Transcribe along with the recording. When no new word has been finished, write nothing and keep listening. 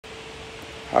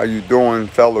How you doing,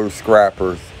 fellow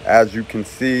scrappers? As you can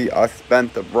see, I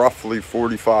spent roughly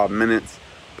 45 minutes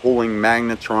pulling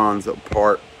magnetrons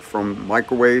apart from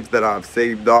microwaves that I've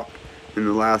saved up in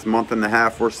the last month and a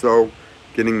half or so,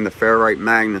 getting the ferrite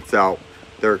magnets out.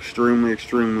 They're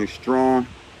extremely strong.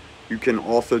 You can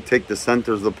also take the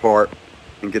centers apart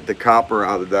and get the copper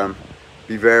out of them.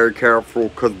 Be very careful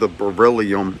because the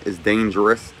beryllium is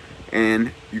dangerous,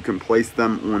 and you can place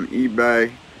them on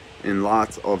eBay in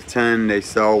lots of 10. They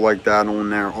sell like that on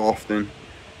there often.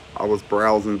 I was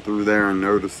browsing through there and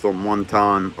noticed them one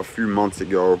time a few months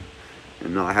ago,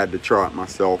 and I had to try it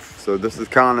myself. So this is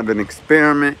kind of an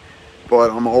experiment, but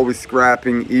I'm always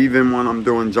scrapping. Even when I'm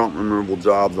doing junk removal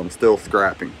jobs, I'm still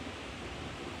scrapping.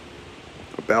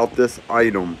 About this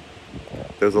item,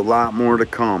 there's a lot more to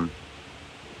come.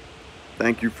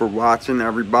 Thank you for watching,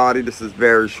 everybody. This is a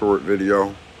very short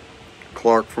video.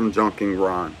 Clark from Junk and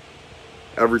Grind.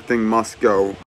 Everything must go.